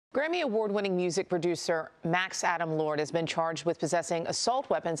Grammy award-winning music producer Max Adam Lord has been charged with possessing assault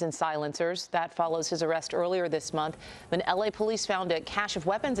weapons and silencers. That follows his arrest earlier this month when L.A. police found a cache of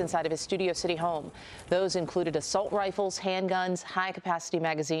weapons inside of his Studio City home. Those included assault rifles, handguns, high-capacity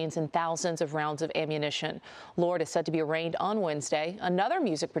magazines, and thousands of rounds of ammunition. Lord is said to be arraigned on Wednesday. Another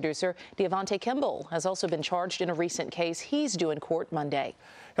music producer, Devontae Kimball, has also been charged in a recent case. He's due in court Monday.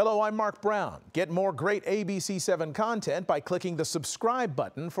 Hello, I'm Mark Brown. Get more great ABC7 content by clicking the subscribe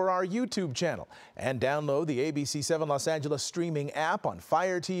button for our YouTube channel and download the ABC7 Los Angeles streaming app on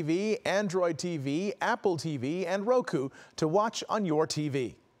Fire TV, Android TV, Apple TV, and Roku to watch on your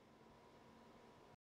TV.